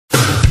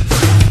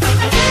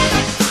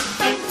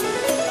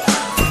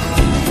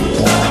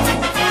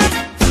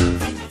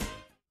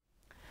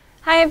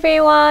Hi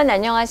everyone.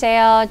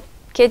 안녕하세요.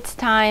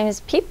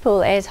 키즈타임즈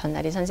people의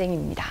전나리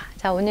선생님입니다.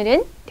 자,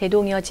 오늘은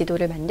대동여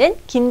지도를 만든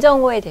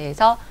김정호에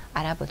대해서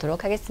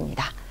알아보도록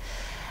하겠습니다.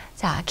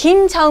 자,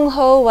 Kim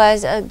Jeong-ho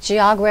was a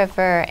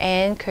geographer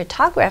and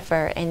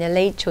cartographer in the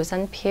late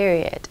Joseon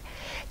period.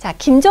 자,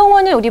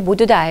 김정호는 우리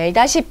모두 다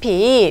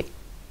알다시피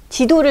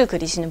지도를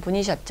그리시는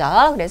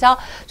분이셨죠. 그래서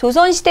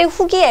조선시대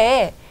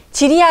후기에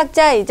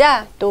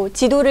지리학자이자 또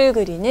지도를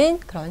그리는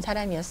그런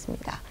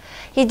사람이었습니다.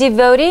 He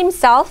devoted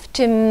himself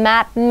to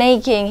map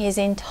making his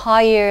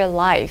entire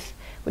life.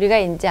 우리가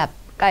이제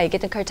아까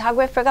얘기했던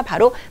cartographer가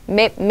바로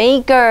map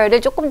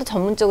maker를 조금 더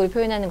전문적으로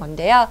표현하는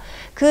건데요.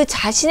 그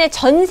자신의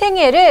전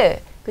생애를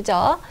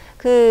그죠?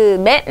 그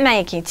map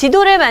making,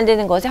 지도를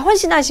만드는 것에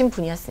헌신하신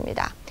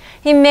분이었습니다.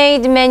 He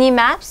made many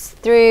maps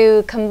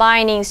through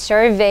combining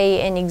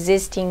survey and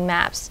existing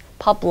maps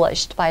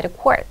published by the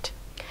court.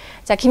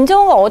 자,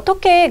 김정호가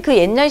어떻게 그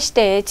옛날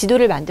시대에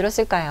지도를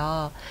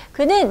만들었을까요?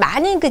 그는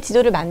많은 그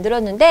지도를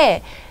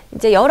만들었는데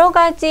이제 여러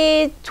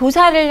가지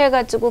조사를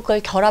해가지고 그걸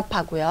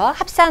결합하고요,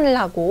 합산을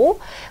하고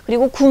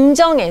그리고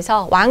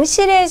궁정에서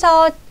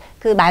왕실에서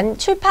그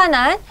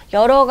출판한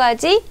여러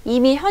가지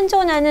이미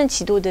현존하는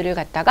지도들을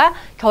갖다가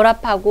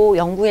결합하고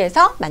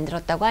연구해서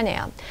만들었다고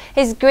하네요.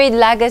 His great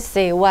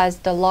legacy was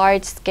the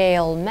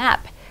large-scale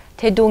map,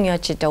 대동여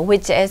지도,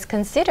 which is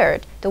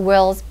considered the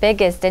world's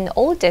biggest and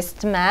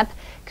oldest map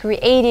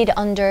created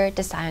under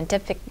the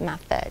scientific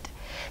method.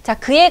 자,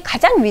 그의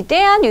가장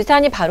위대한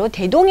유산이 바로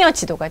대동여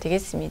지도가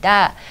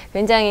되겠습니다.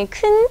 굉장히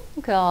큰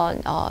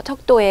그런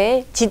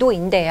척도의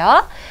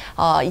지도인데요.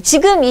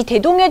 지금 이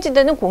대동여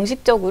지도는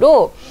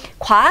공식적으로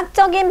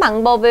과학적인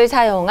방법을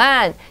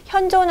사용한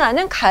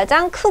현존하는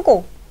가장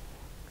크고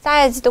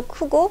사이즈도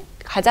크고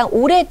가장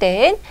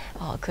오래된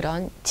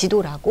그런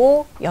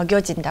지도라고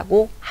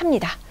여겨진다고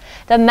합니다.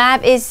 The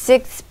map is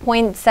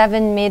 6.7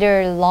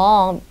 meters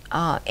long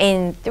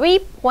and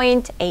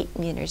 3.8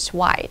 meters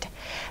wide.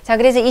 자,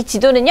 그래서 이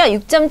지도는요,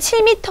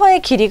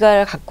 6.7m의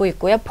길이가 갖고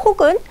있고요.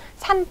 폭은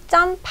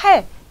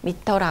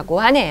 3.8m라고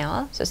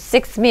하네요. So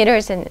 6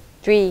 meters and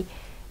 3,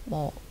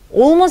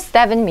 almost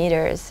 7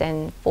 meters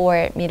and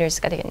 4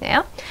 meters가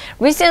되겠네요.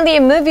 Recently,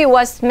 a movie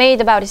was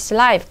made about his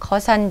life.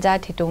 거산자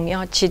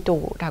대동여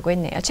지도라고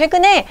했네요.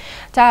 최근에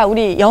자,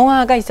 우리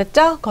영화가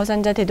있었죠?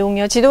 거산자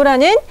대동여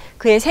지도라는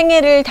그의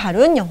생애를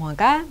다룬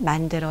영화가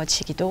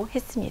만들어지기도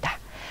했습니다.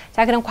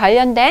 자, 그럼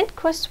관련된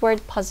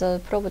크로스워드 퍼즐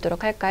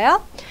풀어보도록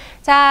할까요?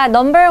 자,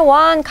 number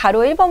 1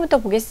 가로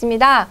 1번부터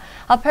보겠습니다.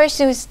 A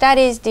person who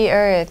studies the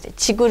earth.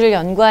 지구를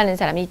연구하는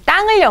사람, 이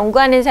땅을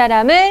연구하는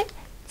사람을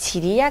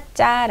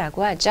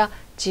지리학자라고 하죠.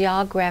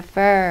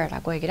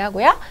 geographer라고 얘기를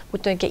하고요.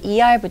 보통 이렇게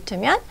er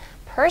붙으면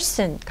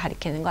person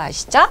가리키는 거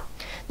아시죠?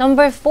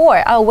 Number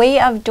 4, a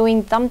way of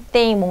doing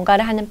something,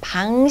 뭔가를 하는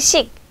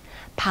방식,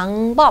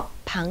 방법,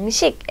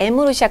 방식,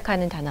 M으로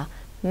시작하는 단어,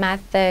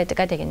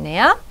 method가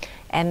되겠네요.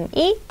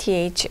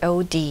 method.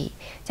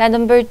 자,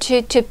 number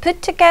 2, to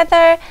put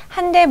together,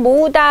 한데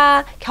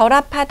모으다,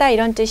 결합하다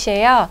이런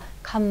뜻이에요.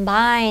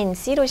 combine,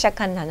 C로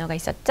시작하는 단어가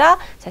있었죠?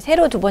 자,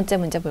 새로 두 번째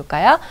문제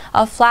볼까요?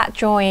 A flat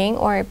drawing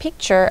or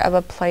picture of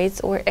a place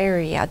or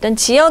area. 어떤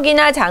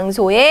지역이나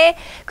장소의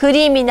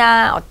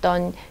그림이나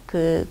어떤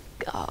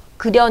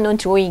그려놓은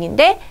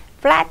드로잉인데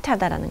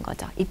flat하다라는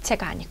거죠.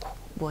 입체가 아니고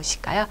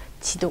무엇일까요?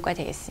 지도가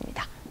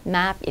되겠습니다.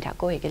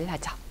 map이라고 얘기를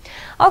하죠.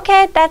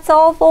 Okay, that's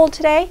all for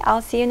today.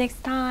 I'll see you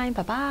next time.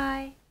 Bye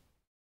bye.